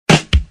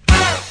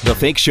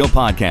The Fakeshow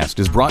podcast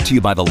is brought to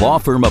you by the law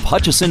firm of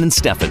Hutchison and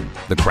Steffen,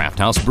 the Craft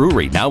House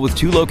Brewery, now with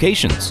 2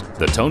 locations,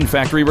 the Tone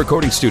Factory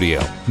Recording Studio,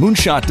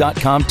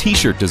 Moonshot.com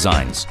T-shirt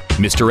designs,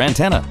 Mr.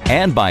 Antenna,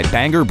 and by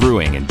Banger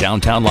Brewing in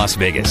downtown Las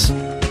Vegas.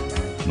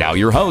 Now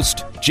your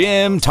host,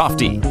 Jim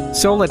Tofte.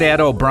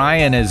 Soledad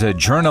O'Brien is a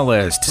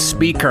journalist,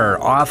 speaker,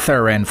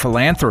 author, and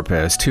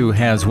philanthropist who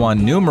has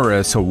won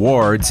numerous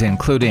awards,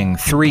 including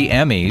 3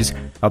 Emmys,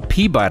 a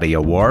Peabody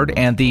Award,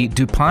 and the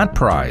DuPont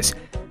Prize.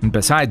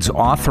 Besides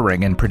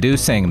authoring and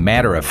producing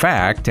Matter of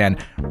Fact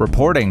and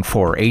reporting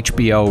for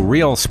HBO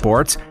Real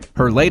Sports,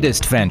 her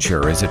latest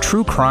venture is a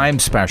true crime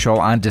special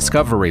on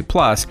Discovery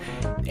Plus,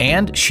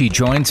 and she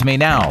joins me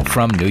now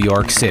from New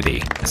York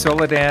City.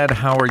 Soledad,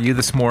 how are you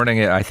this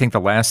morning? I think the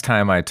last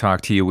time I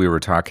talked to you, we were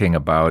talking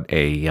about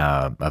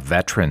a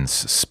veterans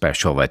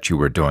special that you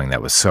were doing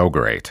that was so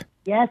great.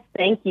 Yes,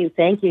 thank you.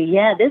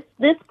 Yeah,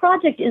 this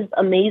project is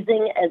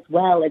amazing as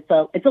well.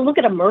 It's a look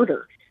at a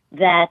murder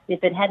that,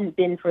 if it hadn't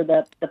been for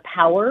the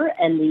power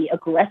and the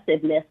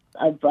aggressiveness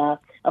of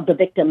the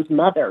victim's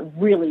mother,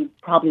 really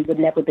probably would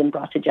never have been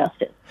brought to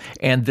justice.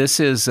 And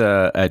this is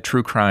a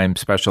true crime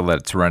special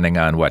that's running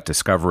on,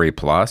 Discovery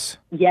Plus?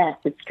 Yes,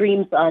 it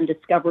streams on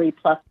Discovery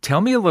Plus.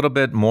 Tell me a little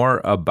bit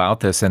more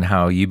about this and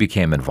how you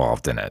became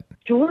involved in it.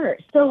 Sure.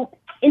 So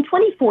in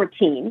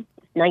 2014,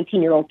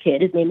 19-year-old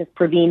kid, his name is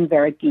Praveen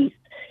Verghese,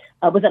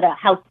 was at a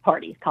house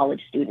party,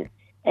 college student,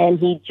 and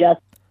he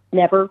just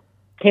never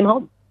came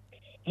home.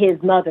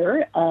 His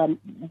mother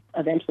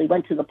eventually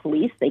went to the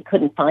police. They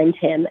couldn't find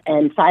him,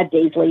 and 5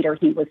 days later,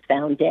 he was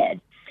found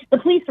dead. The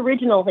police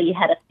originally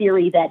had a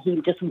theory that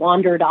he just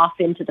wandered off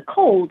into the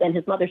cold, and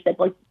his mother said,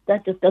 well,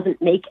 that just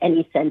doesn't make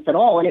any sense at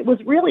all. And it was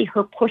really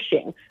her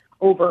pushing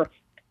over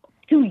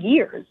 2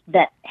 years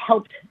that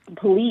helped the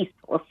police,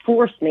 or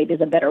forced, maybe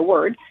is a better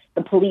word,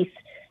 the police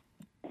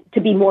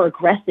to be more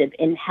aggressive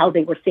in how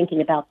they were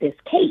thinking about this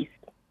case.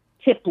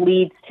 Tip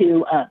leads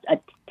to a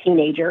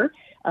teenager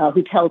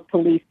who tells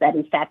police that,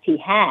 in fact, he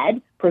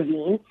had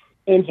Praveen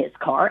in his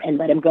car and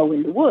let him go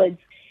in the woods.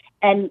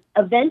 And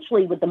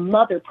eventually, with the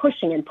mother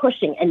pushing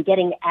and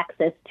getting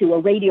access to a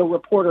radio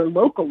reporter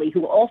locally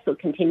who also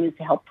continues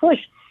to help push,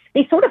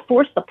 they sort of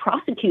forced the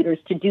prosecutors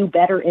to do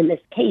better in this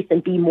case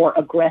and be more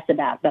aggressive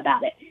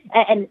about it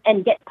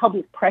and get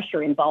public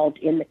pressure involved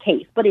in the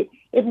case. But it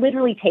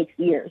literally takes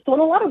years. So in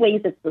a lot of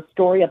ways, it's the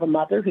story of a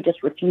mother who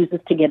just refuses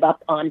to give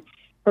up on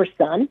her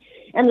son,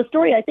 and the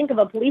story, I think, of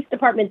a police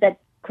department that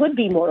could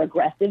be more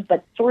aggressive,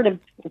 but sort of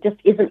just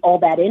isn't all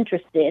that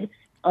interested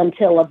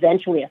until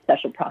eventually a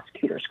special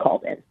prosecutor is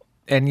called in.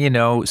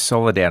 And,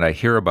 Soledad, I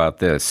hear about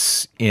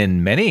this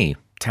in many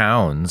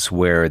towns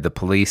where the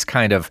police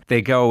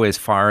they go as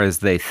far as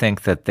they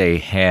think that they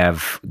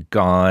have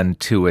gone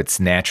to its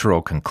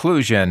natural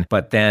conclusion,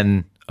 but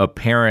then a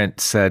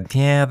parent said,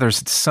 yeah,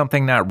 there's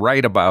something not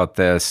right about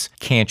this.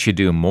 Can't you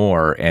do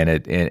more? And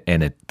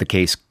the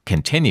case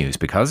continues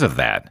because of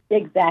that.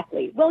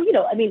 Exactly. Well,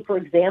 for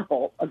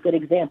example, a good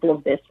example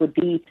of this would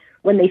be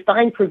when they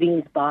find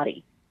Praveen's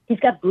body. He's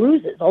got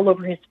bruises all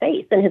over his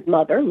face, and his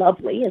mother,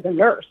 Lovely, is a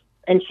nurse.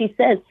 And she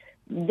says,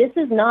 this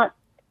is not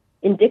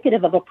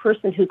indicative of a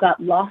person who got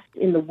lost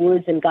in the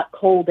woods and got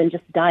cold and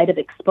just died of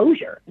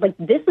exposure. Like,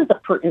 this is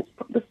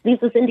this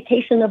is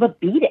indication of a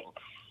beating.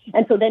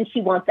 And so then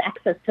she wants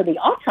access to the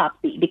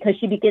autopsy because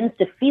she begins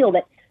to feel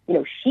that,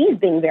 she's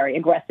being very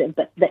aggressive,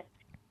 but that,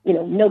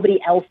 nobody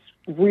else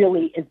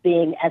really is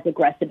being as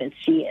aggressive as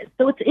she is.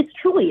 So it's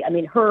truly,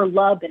 her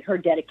love and her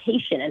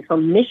dedication and her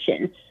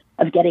mission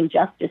of getting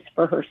justice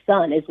for her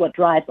son is what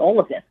drives all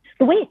of this.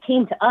 The way it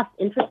came to us,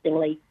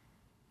 interestingly,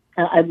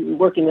 I'm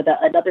working with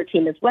another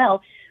team as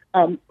well,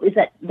 is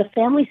that the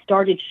family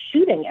started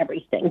shooting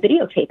everything,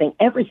 videotaping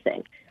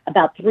everything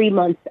about 3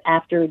 months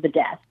after the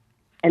death.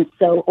 And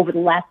so over the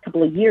last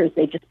couple of years,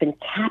 they've just been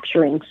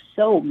capturing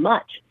so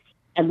much.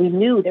 And we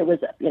knew there was,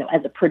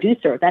 as a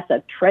producer, that's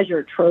a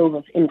treasure trove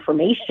of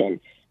information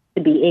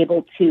to be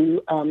able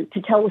to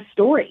tell a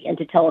story and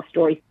to tell a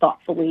story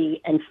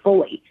thoughtfully and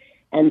fully.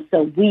 And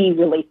so we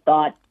really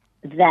thought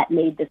that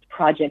made this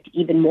project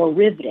even more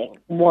riveting.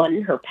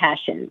 1, her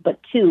passion, but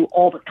 2,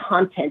 all the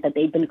content that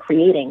they've been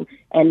creating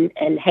and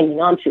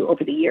hanging on to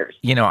over the years.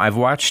 I've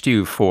watched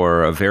you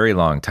for a very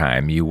long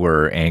time. You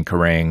were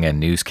anchoring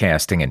and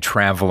newscasting and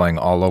traveling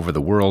all over the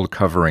world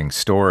covering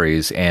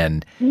stories,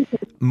 and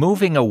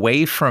moving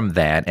away from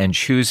that and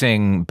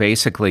choosing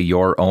basically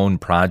your own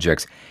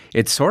projects,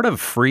 it sort of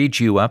freed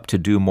you up to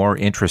do more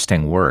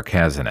interesting work,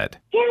 hasn't it?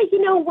 Yeah,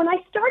 when I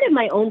started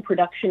my own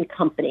production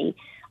company,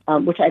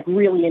 which I've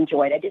really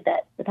enjoyed. I did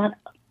that about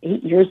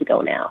 8 years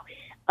ago now.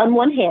 On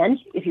one hand,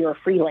 if you're a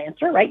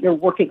freelancer, right, you're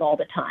working all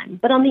the time.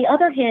 But on the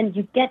other hand,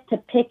 you get to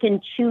pick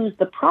and choose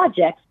the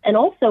projects and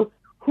also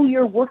who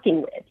you're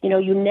working with.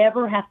 You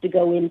never have to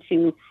go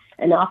into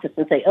an office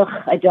and say,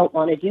 I don't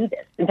want to do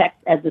this. In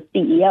fact, as the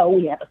CEO,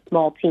 we have a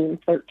small team,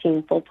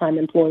 13 full-time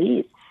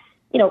employees.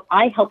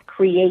 I help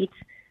create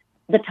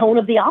the tone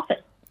of the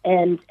office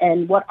and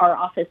what our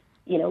office,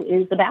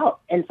 is about.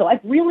 And so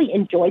I've really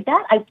enjoyed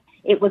that.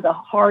 It was a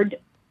hard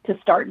to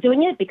start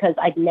doing it because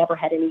I'd never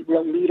had any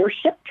real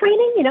leadership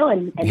training,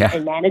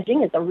 and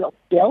managing is a real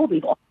skill.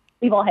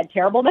 We've all had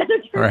terrible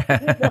managers. Right.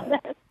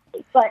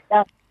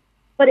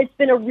 But it's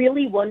been a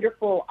really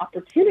wonderful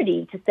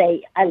opportunity to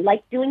say, I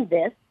like doing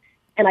this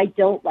and I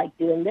don't like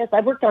doing this.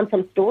 I've worked on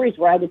some stories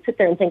where I would sit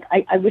there and think,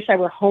 I wish I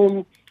were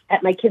home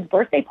at my kid's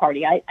birthday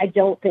party. I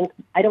don't think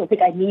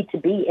I need to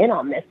be in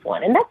on this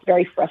one. And that's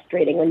very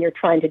frustrating when you're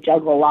trying to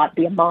juggle a lot,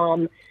 be a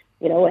mom,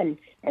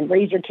 and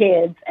raise your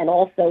kids and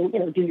also,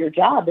 do your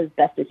job as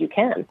best as you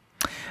can.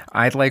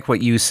 I like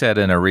what you said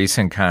in a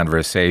recent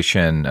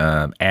conversation,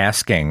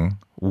 asking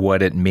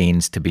what it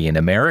means to be an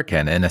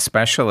American, and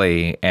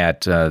especially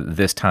at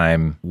this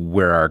time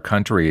where our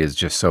country is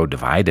just so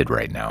divided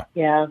right now.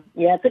 Yeah,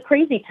 it's a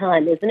crazy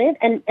time, isn't it?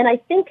 And I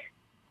think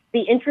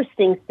the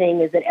interesting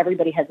thing is that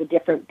everybody has a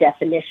different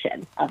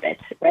definition of it,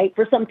 right?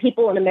 For some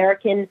people,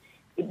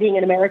 being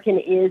an American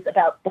is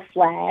about the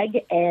flag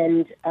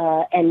and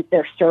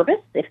their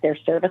service, if they're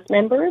service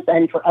members.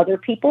 And for other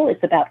people,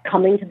 it's about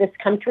coming to this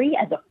country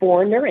as a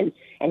foreigner and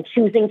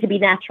choosing to be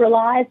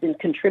naturalized and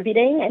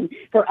contributing. And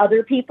for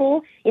other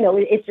people,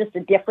 it's just a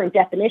different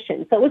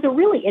definition. So it was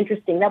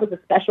that was a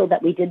special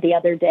that we did the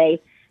other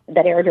day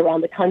that aired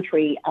around the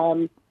country.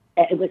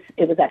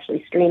 It was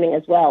actually streaming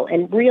as well.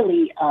 And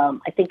really,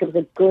 I think it was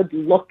a good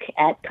look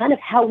at kind of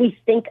how we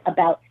think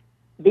about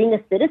being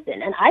a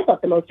citizen. And I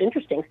thought the most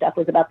interesting stuff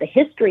was about the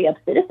history of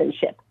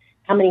citizenship.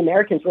 How many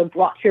Americans were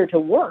brought here to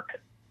work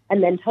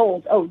and then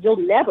told, oh, you'll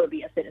never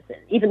be a citizen.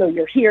 Even though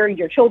you're here,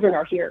 your children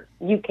are here,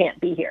 you can't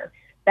be here.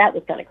 That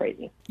was kind of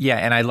crazy. Yeah,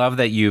 and I love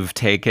that you've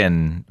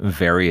taken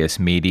various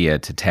media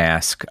to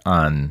task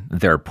on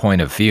their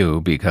point of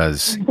view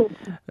because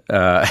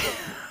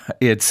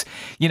it's,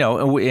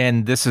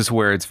 and this is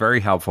where it's very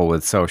helpful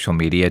with social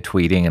media,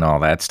 tweeting and all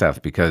that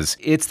stuff, because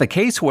it's the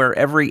case where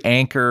every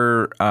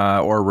anchor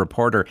or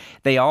reporter,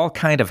 they all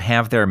kind of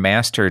have their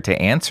master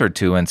to answer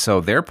to. And so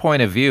their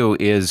point of view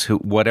is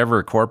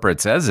whatever corporate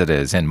says it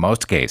is in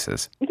most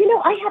cases.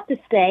 I have to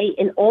say,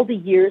 in all the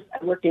years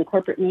I worked in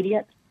corporate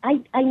media,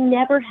 I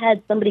never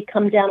had somebody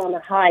come down on a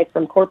high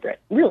from corporate.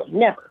 Really,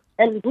 never.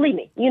 And believe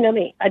me, you know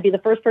me, I'd be the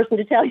first person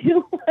to tell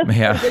you in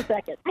a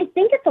second. I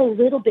think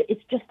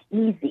it's just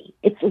easy.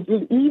 It's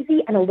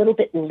easy and a little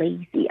bit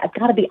lazy. I've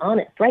got to be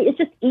honest, right? It's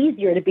just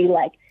easier to be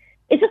like,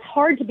 it's just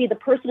hard to be the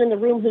person in the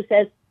room who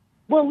says,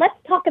 well, let's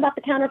talk about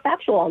the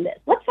counterfactual on this.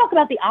 Let's talk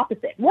about the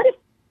opposite. What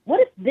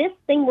if this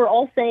thing we're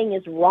all saying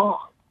is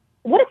wrong?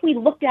 What if we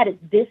looked at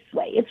it this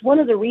way? It's one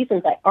of the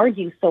reasons I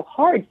argue so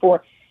hard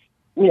for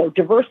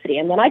diversity.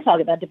 And when I talk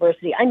about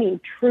diversity, I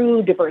mean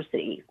true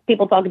diversity.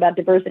 People talk about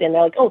diversity and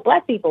they're like, oh,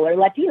 Black people or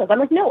Latinos. I'm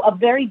like, no, a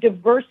very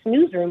diverse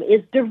newsroom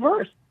is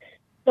diverse,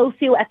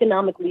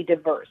 socioeconomically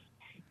diverse,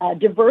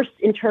 diverse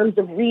in terms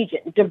of region,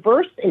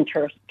 diverse in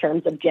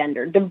terms of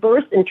gender,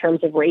 diverse in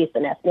terms of race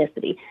and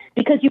ethnicity,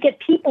 because you get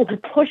people who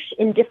push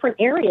in different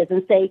areas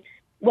and say,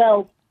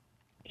 well,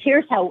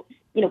 here's how,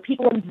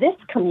 people in this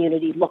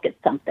community look at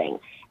something.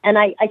 And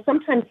I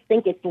sometimes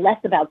think it's less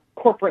about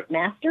corporate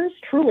masters,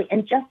 truly,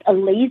 and just a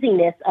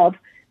laziness of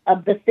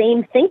the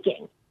same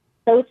thinking.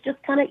 So it's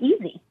just kind of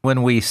easy.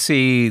 When we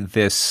see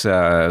this,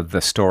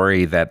 the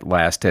story that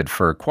lasted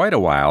for quite a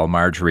while,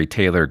 Marjorie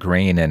Taylor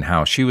Greene, and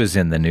how she was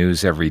in the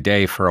news every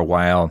day for a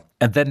while,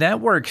 and the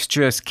networks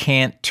just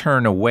can't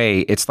turn away.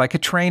 It's like a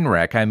train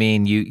wreck. I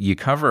mean, you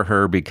cover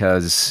her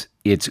because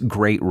it's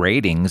great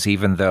ratings,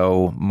 even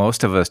though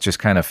most of us just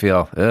kind of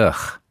feel,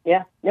 ugh.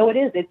 Yeah, no, it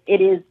is.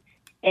 It is.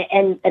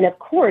 And of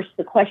course,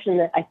 the question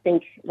that I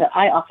think that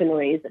I often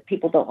raise that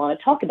people don't want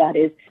to talk about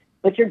is,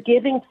 but you're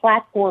giving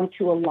platform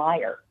to a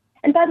liar.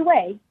 And by the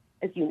way,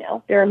 as you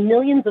know, there are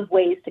millions of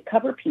ways to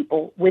cover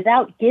people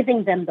without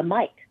giving them the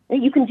mic.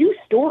 You can do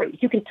stories.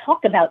 You can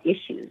talk about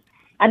issues.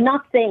 I'm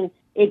not saying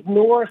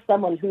ignore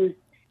someone who's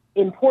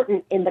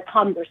important in the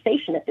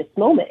conversation at this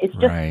moment. It's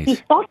just be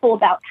thoughtful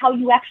about how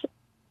you actually,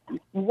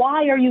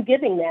 why are you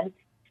giving them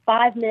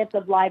 5 minutes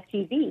of live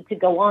TV to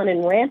go on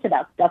and rant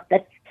about stuff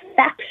that's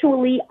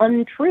factually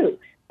untrue?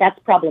 That's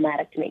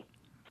problematic to me.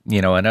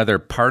 Another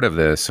part of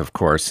this, of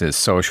course, is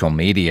social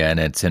media, and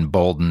it's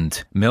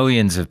emboldened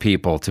millions of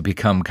people to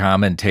become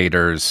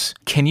commentators.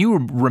 Can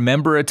you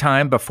remember a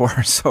time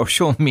before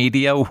social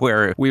media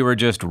where we were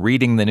just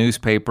reading the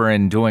newspaper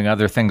and doing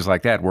other things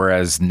like that,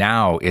 whereas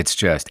now it's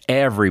just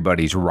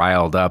everybody's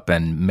riled up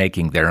and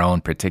making their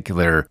own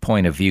particular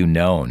point of view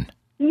known?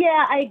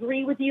 Yeah, I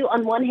agree with you.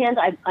 On one hand,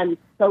 I'm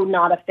so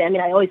not a fan. I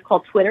mean, I always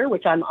call Twitter,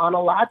 which I'm on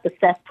a lot, the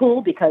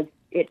cesspool, because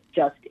it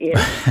just is.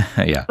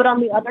 Yeah. But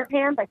on the other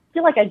hand, I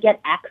feel like I get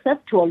access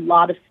to a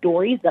lot of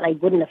stories that I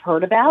wouldn't have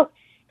heard about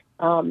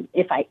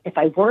if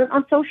I weren't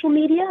on social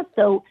media.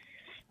 So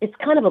it's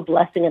kind of a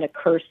blessing and a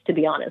curse, to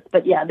be honest.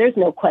 But yeah, there's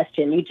no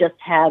question. You just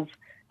have,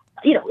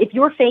 if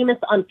you're famous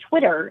on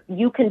Twitter,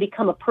 you can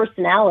become a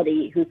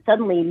personality who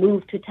suddenly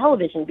moved to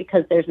television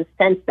because there's a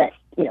sense that,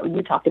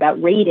 you talked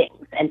about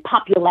ratings and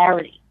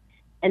popularity.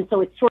 And so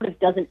it sort of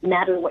doesn't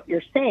matter what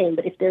you're saying,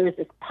 but if there is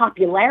this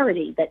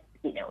popularity that,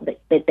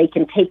 that they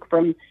can take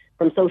from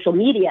social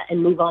media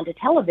and move on to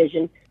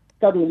television,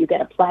 suddenly you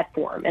get a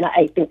platform. And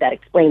I think that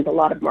explains a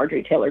lot of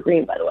Marjorie Taylor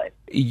Greene, by the way.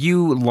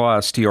 You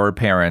lost your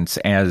parents,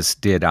 as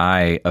did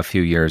I, a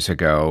few years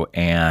ago.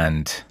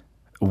 And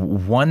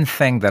one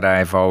thing that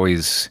I've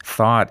always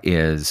thought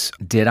is,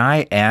 did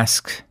I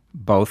ask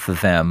both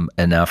of them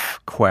enough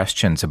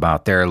questions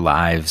about their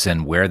lives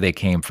and where they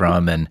came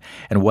from and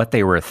what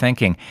they were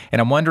thinking? And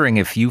I'm wondering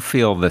if you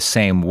feel the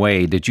same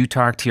way. Did you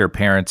talk to your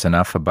parents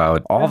enough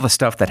about all the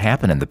stuff that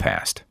happened in the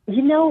past?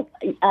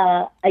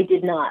 I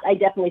did not. I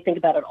definitely think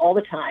about it all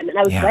the time. And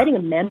I was writing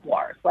a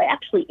memoir, so I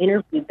actually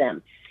interviewed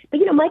them. But,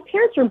 my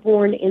parents were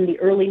born in the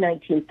early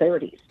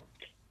 1930s.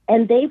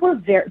 And they were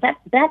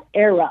that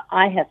era,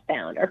 I have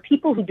found, are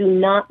people who do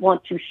not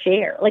want to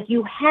share. Like,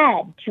 you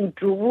had to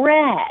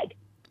drag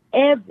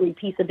every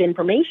piece of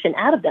information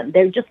out of them.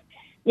 They're just,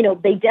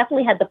 they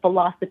definitely had the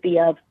philosophy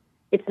of,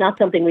 it's not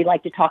something we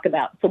like to talk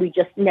about, so we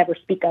just never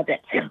speak of it.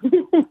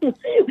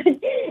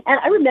 And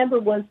I remember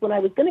once when I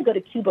was going to go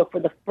to Cuba for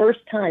the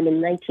first time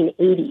in the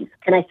 1980s,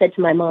 and I said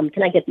to my mom,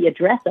 can I get the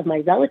address of my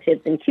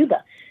relatives in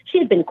Cuba? She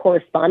had been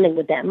corresponding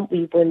with them.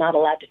 We were not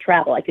allowed to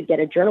travel. I could get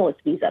a journalist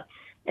visa.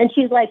 And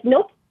she's like,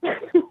 nope.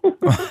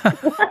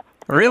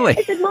 Really?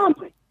 I said, Mom,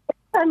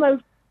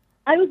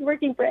 I was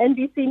working for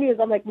NBC News.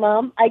 I'm like,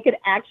 Mom, I could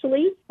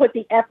actually put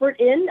the effort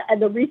in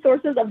and the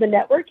resources of the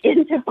network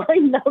in to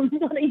find them.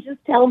 Why don't you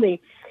just tell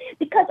me?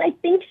 Because I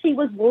think she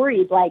was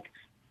worried, like,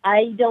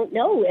 I don't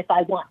know if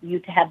I want you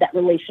to have that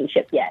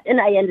relationship yet.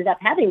 And I ended up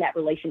having that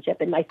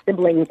relationship, and my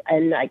siblings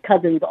and my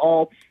cousins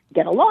all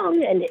get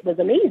along, and it was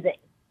amazing.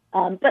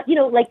 But,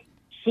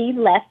 she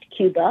left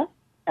Cuba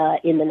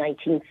in the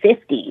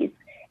 1950s,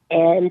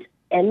 and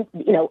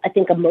I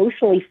think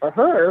emotionally for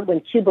her, when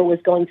Cuba was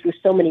going through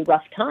so many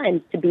rough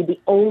times, to be the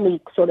only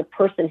sort of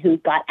person who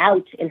got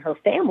out in her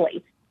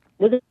family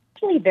was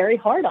actually very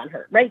hard on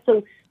her, right?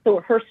 So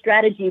her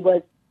strategy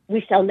was,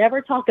 we shall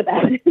never talk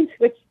about it,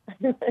 which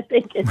I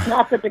think is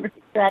not such a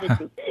great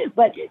strategy.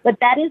 But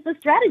that is the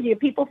strategy of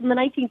people from the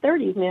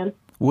 1930s, man.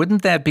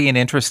 Wouldn't that be an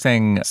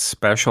interesting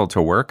special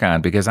to work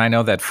on? Because I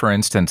know that, for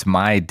instance,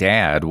 my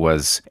dad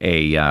was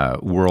a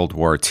World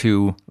War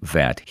II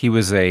vet. He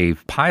was a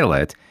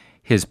pilot.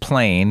 His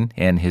plane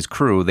and his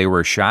crew, they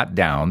were shot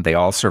down. They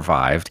all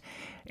survived,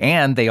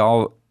 and they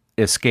all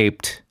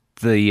escaped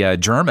the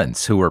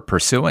Germans who were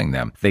pursuing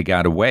them. They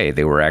got away.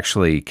 They were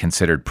actually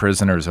considered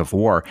prisoners of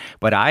war.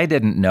 But I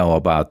didn't know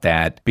about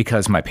that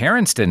because my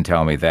parents didn't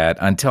tell me that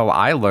until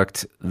I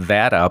looked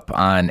that up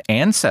on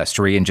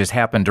Ancestry and just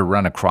happened to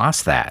run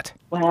across that.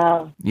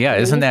 Wow. Yeah,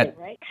 isn't that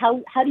right?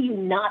 How do you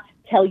not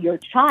tell your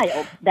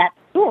child that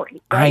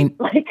story? Right?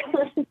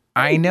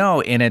 I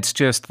know, and it's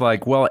just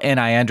like, well, and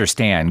I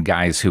understand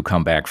guys who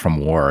come back from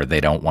war, they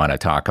don't want to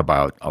talk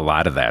about a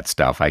lot of that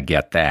stuff. I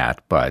get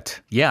that. But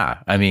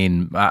yeah, I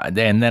mean,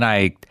 and then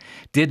I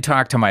did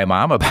talk to my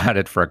mom about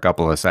it for a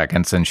couple of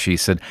seconds, and she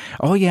said,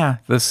 oh yeah,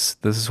 this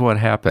is what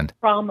happened.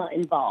 Trauma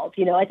involved.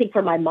 I think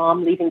for my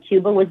mom, leaving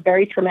Cuba was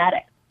very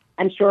traumatic.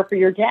 I'm sure for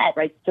your dad,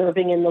 right,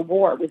 serving in the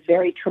war was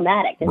very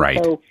traumatic. And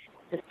right. So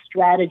the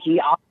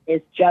strategy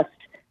is just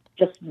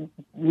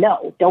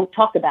no, don't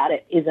talk about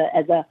it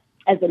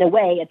as in a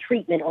way, a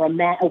treatment or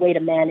a way to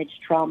manage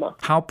trauma.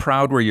 How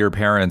proud were your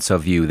parents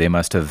of you? They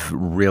must have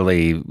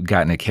really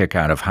gotten a kick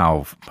out of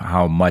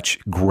how much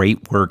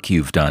great work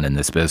you've done in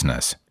this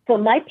business. So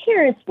my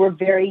parents were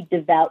very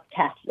devout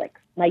Catholics.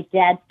 My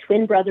dad's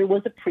twin brother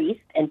was a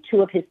priest, and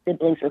two of his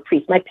siblings were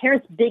priests. My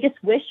parents' biggest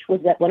wish was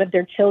that one of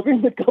their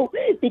children would go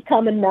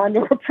become a nun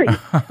or a priest.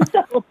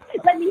 So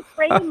let me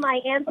frame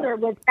my answer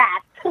with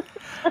that.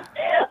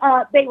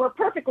 They were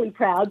perfectly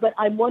proud, but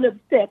I'm one of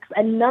six,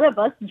 and none of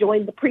us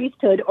joined the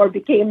priesthood or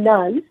became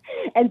nuns.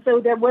 And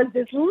so there was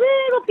this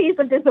little piece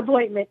of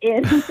disappointment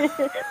in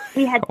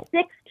we had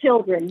six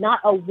children. Not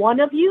a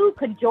one of you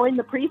could join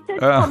the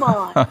priesthood? Come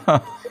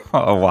on.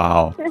 Oh,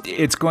 wow.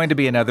 It's going to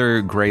be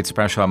another great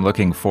special. I'm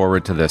looking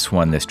forward to this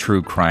one, this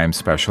true crime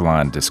special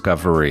on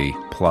Discovery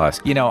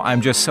Plus.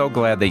 I'm just so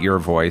glad that your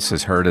voice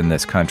is heard in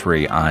this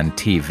country on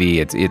TV.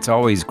 It's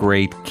always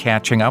great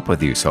catching up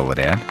with you,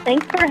 Soledad.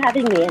 Thanks for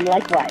having me, and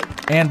likewise.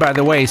 And by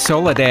the way,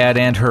 Soledad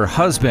and her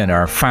husband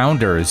are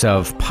founders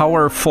of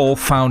Powerful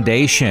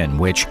Foundation,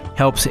 which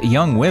helps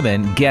young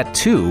women get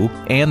to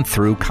and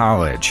through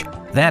college.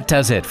 That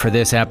does it for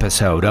this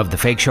episode of the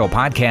Fake Show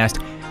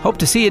podcast. Hope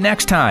to see you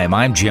next time.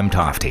 I'm Jim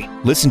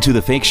Tofte. Listen to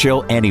The Fake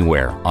Show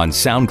anywhere on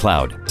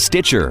SoundCloud,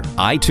 Stitcher,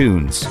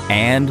 iTunes,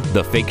 and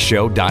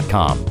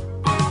thefakeshow.com.